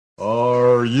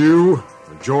are you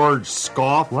George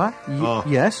Scoff? What?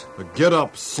 Yes? Get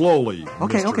up slowly,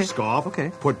 Okay, Mr. okay, Scoff.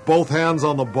 okay. Put both hands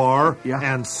on the bar Yeah.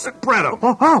 and spread them.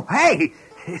 Oh, hey!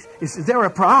 Is there a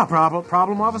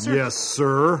problem, officer? Yes,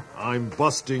 sir. I'm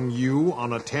busting you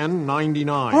on a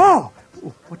 1099. Oh!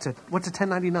 What's a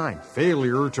 1099?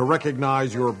 Failure to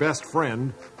recognize your best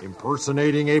friend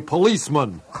impersonating a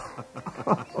policeman.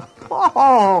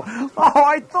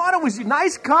 I thought it was a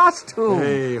nice costume.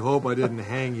 Hey, hope I didn't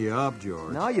hang you up,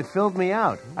 George. No, you filled me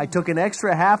out. I took an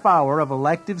extra half hour of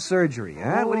elective surgery.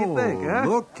 Huh? What do you think, huh?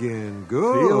 Looking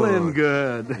good. Feeling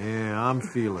good. Yeah, I'm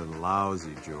feeling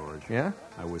lousy, George. Yeah?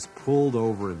 I was pulled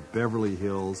over in Beverly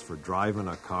Hills for driving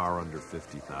a car under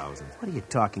 50,000. What are you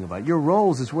talking about? Your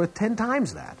Rolls is worth 10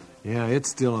 times that. Yeah, it's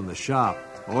still in the shop.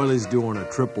 Oiley's doing a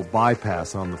triple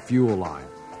bypass on the fuel line.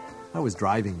 I was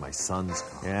driving my son's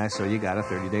car. Yeah, so you got a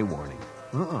 30-day warning.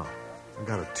 I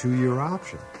got a 2-year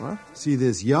option. What? See,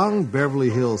 this young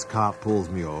Beverly Hills cop pulls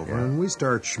me over, and we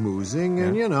start schmoozing,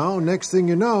 and, next thing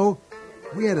you know,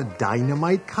 we had a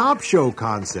dynamite cop show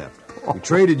concept. We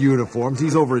traded uniforms.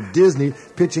 He's over at Disney,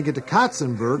 pitching it to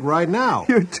Katzenberg right now.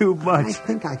 You're too much. I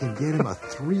think I can get him a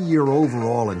 3-year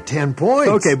overall and 10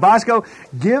 points. Okay, Bosco,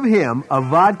 give him a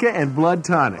vodka and blood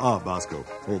tonic. Oh, Bosco,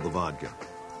 hold the vodka.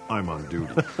 I'm on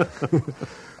duty.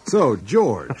 So,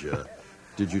 George,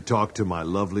 did you talk to my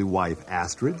lovely wife,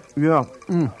 Astrid? Yeah.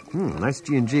 Nice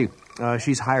G&G.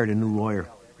 She's hired a new lawyer.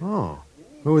 Oh.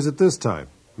 Who is it this time?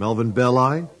 Melvin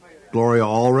Belli? Gloria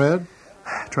Allred?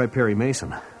 Try Perry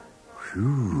Mason.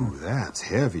 Whew, that's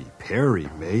heavy. Perry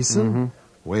Mason?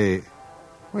 Wait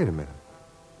a minute.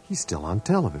 He's still on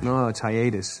television. No, it's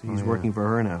hiatus. He's working for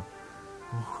her now.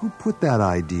 Well, who put that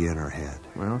idea in her head?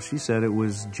 Well, she said it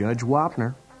was Judge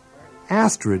Wapner.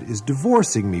 Astrid is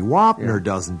divorcing me. Wapner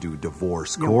doesn't do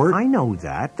divorce court. I know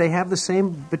that. They have the same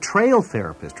betrayal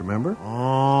therapist, remember?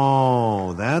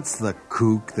 Oh, that's the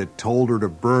kook that told her to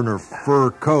burn her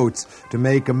fur coats to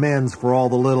make amends for all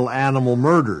the little animal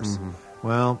murders.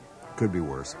 Well, could be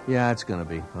worse. Yeah, it's going to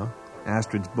be. Huh?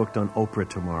 Astrid's booked on Oprah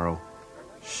tomorrow.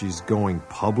 She's going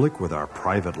public with our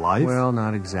private life? Well,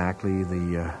 not exactly.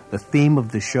 The theme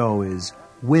of the show is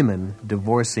women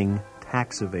divorcing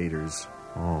tax evaders.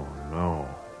 Oh, no.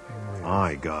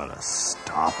 I gotta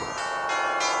stop her.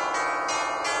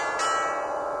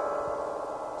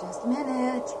 Just a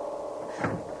minute.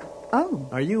 Oh.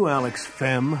 Are you Alex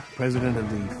Femme, president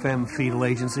of the Femme Fetal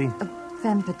Agency?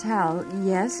 Femme Fatale,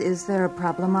 yes. Is there a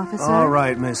problem, officer? All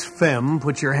right, Miss Femme,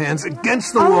 put your hands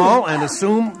against the wall and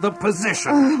assume the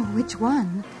position. Which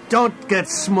one? Don't get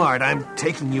smart. I'm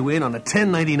taking you in on a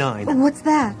 1099. What's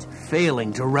that?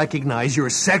 Failing to recognize your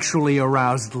sexually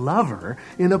aroused lover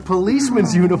in a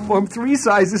policeman's uniform 3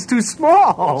 sizes too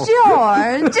small.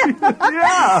 George!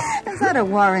 Yeah. Is that a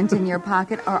warrant in your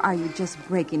pocket, or are you just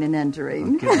breaking and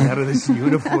entering? Get out of this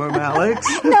uniform, Alex.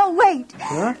 No, wait.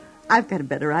 Huh? I've got a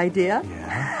better idea.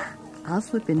 Yeah? I'll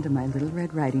slip into my Little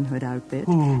Red Riding Hood outfit,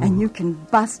 and you can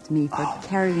bust me for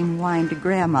carrying wine to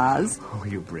Grandma's. Oh,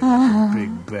 you bring the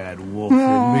big bad wolf in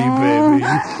me, baby.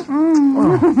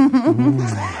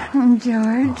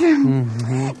 George,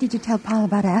 did you tell Paul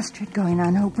about Astrid going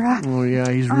on Oprah? Oh, yeah,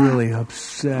 he's really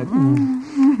upset.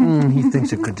 He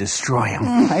thinks it could destroy him.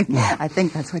 I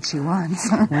think that's what she wants.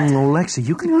 Lexi,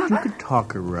 you could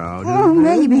talk her out. Oh,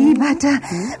 maybe,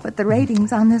 but the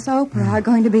ratings on this Oprah are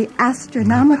going to be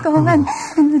astronomical, and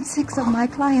 6 of my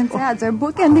clients' ads are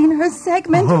bookending her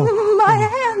segment. My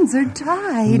hands are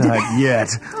tied. Not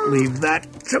yet. Leave that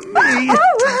to me.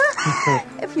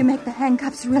 If you make the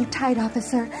handcuffs real tight,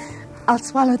 officer, I'll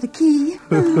swallow the key.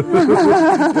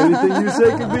 Anything you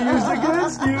say can be used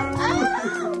against you.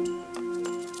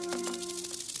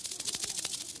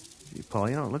 Gee, Paul,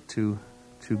 you don't look too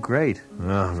great.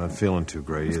 No, I'm not feeling too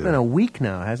great It's either. been a week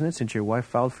now, hasn't it, since your wife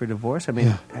filed for divorce? I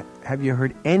mean, have you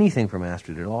heard anything from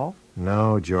Astrid at all?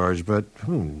 No, George, but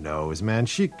who knows, man?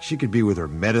 She could be with her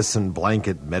medicine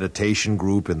blanket meditation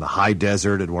group in the high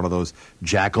desert at one of those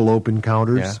jackalope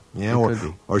encounters. Yeah,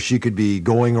 or she could be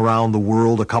going around the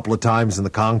world a couple of times in the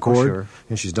Concorde. Oh, sure.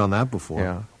 And she's done that before.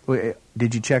 Yeah. Well,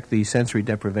 did you check the sensory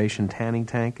deprivation tanning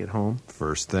tank at home?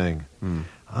 First thing.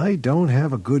 I don't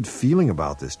have a good feeling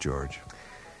about this, George.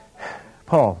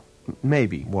 Paul,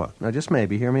 maybe. What? Now, just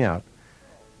maybe, hear me out.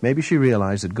 Maybe she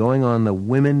realized that going on the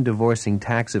women divorcing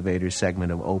tax evaders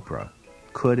segment of Oprah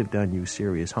could have done you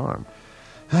serious harm.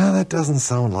 That doesn't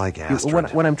sound like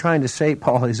Astrid. What I'm trying to say,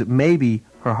 Paul, is that maybe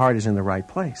her heart is in the right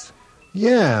place.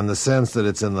 Yeah, in the sense that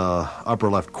it's in the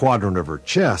upper left quadrant of her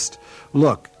chest.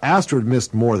 Look, Astrid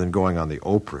missed more than going on the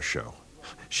Oprah show.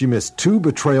 She missed 2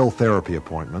 betrayal therapy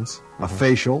appointments, a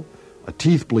facial, a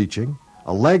teeth bleaching,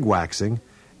 a leg waxing,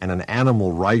 and an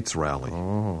animal rights rally.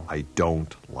 Oh. I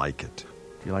don't like it.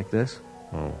 Do you like this?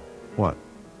 Oh, what?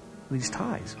 These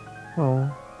ties.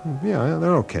 Oh, yeah,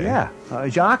 they're okay. Yeah.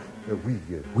 Jacques?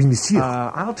 Oui, monsieur.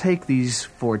 I'll take these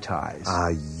 4 ties.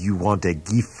 You want a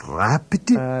gift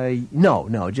wrapped?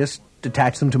 No, just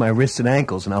attach them to my wrists and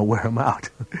ankles and I'll wear them out.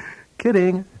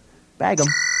 Kidding. Bag them.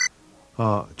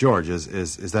 George,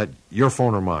 is that your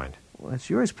phone or mine? Well, that's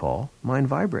yours, Paul. Mine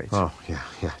vibrates. Oh, yeah,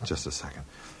 just a second.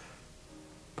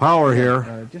 Power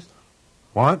here. Just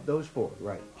What? those 4,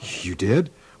 right. You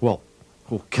did? Well,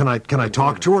 can I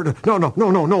talk to her? No,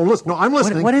 listen, no, I'm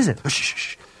listening. What is it?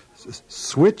 Shh.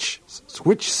 Switch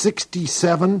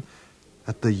 67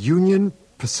 at the Union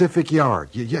Pacific Yard.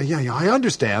 Yeah, I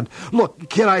understand. Look,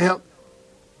 can I help?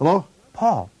 Hello?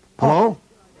 Paul. Hello?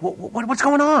 What's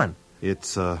going on?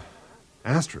 It's,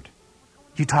 Astrid.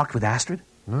 You talked with Astrid?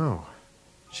 No,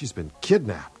 she's been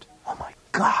kidnapped. Oh, my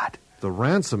God. The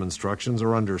ransom instructions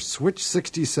are under Switch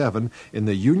 67 in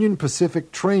the Union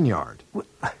Pacific train yard. Well,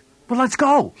 let's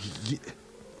go.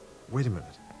 Wait a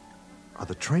minute. Are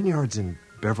the train yards in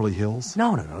Beverly Hills?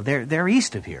 No. They're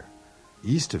east of here.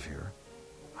 East of here?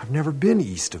 I've never been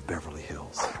east of Beverly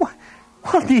Hills. What?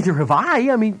 Well, neither have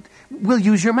I. I mean, we'll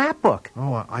use your map book.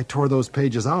 Oh, I tore those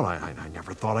pages out. I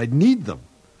never thought I'd need them.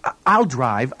 I'll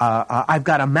drive. I've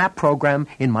got a map program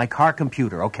in my car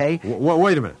computer, okay?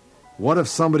 Wait a minute. What if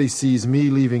somebody sees me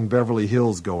leaving Beverly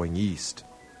Hills going east?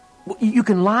 Well, you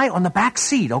can lie on the back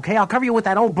seat, okay? I'll cover you with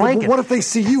that old blanket. But what if they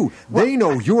see you? They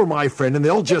know you're my friend, and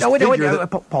they'll just figure that...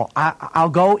 Paul, I'll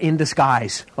go in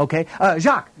disguise, okay?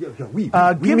 Jacques, give me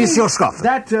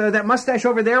that mustache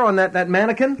over there on that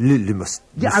mannequin. Le mustache?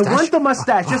 Yeah, I want the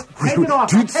mustache. Just take it off.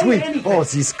 Dude, I'll pay you anything. Oh,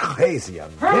 she's crazy.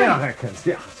 Americans.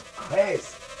 Yeah,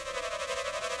 crazy.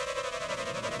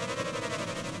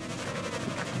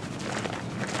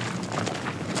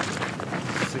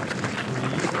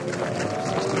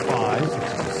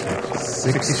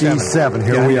 $67.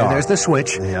 Here we are. There's the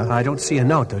switch. Yeah. I don't see a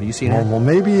note, though. Do you see it? Well,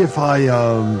 maybe if I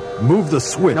move the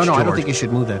switch, No, George. I don't think you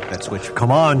should move that switch. Come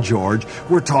on, George.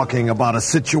 We're talking about a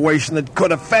situation that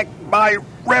could affect my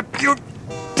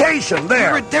reputation.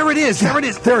 There it is. There it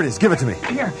is. There it is. Give it to me.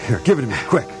 Here, give it to me.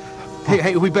 Quick.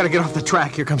 Hey, we better get off the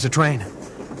track. Here comes the train.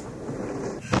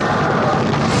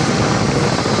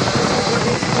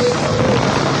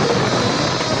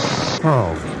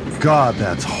 Oh, God,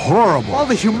 that's horrible. All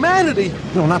the humanity.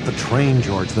 No, not the train,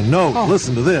 George. The note. Oh.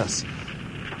 Listen to this.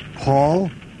 Paul,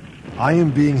 I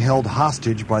am being held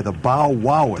hostage by the Bow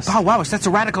Wowists. Oh, wow, that's a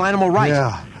radical animal right.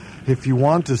 Yeah. If you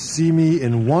want to see me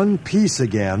in one piece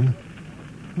again...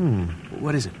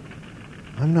 What is it?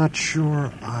 I'm not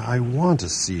sure I want to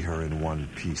see her in one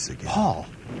piece again.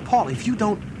 Paul, if you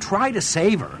don't try to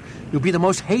save her, you'll be the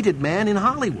most hated man in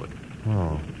Hollywood.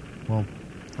 Oh, well,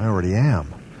 I already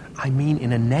am. I mean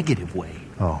in a negative way.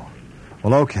 Oh,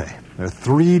 well, okay. There are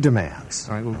 3 demands.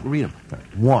 All right, well, read them.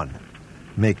 1,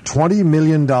 make $20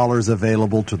 million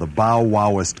available to the Bow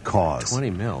Wowist cause. 20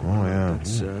 mil. Oh, yeah.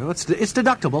 It's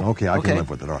deductible. Okay, I can live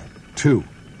with it. All right. 2,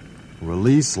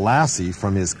 release Lassie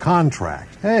from his contract.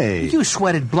 Hey. You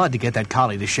sweated blood to get that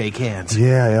collie to shake hands.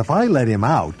 Yeah, if I let him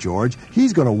out, George,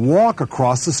 he's going to walk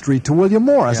across the street to William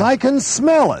Morris. Yeah. I can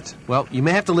smell it. Well, you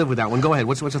may have to live with that one. Go ahead.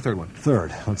 What's the 3rd one?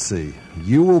 3rd, let's see.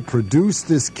 You will produce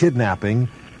this kidnapping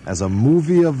as a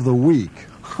movie of the week.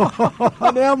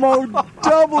 An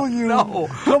M-O-W. No.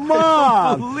 Come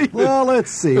on. Well, let's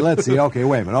see. Okay,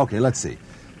 wait a minute. Okay, let's see.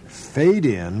 Fade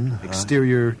in.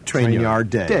 Exterior train yard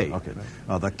day. Okay.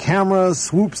 The camera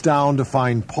swoops down to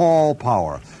find Paul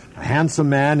Power, a handsome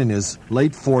man in his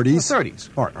late 40s. 30s.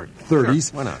 All right,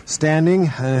 30s. Sure, why not?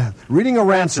 Standing, reading a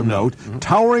ransom note,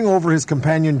 towering over his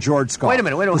companion, George Scott. Wait a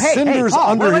minute. The Hey, cinders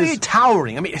Paul, under what are his... you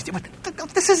towering? I mean,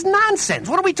 this is nonsense.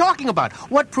 What are we talking about?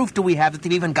 What proof do we have that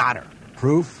they've even got her?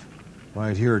 Proof?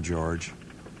 Right here, George.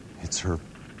 It's her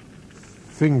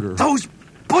finger. Those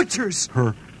butchers!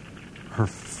 Her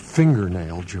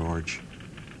fingernail, George.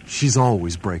 She's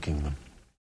always breaking them.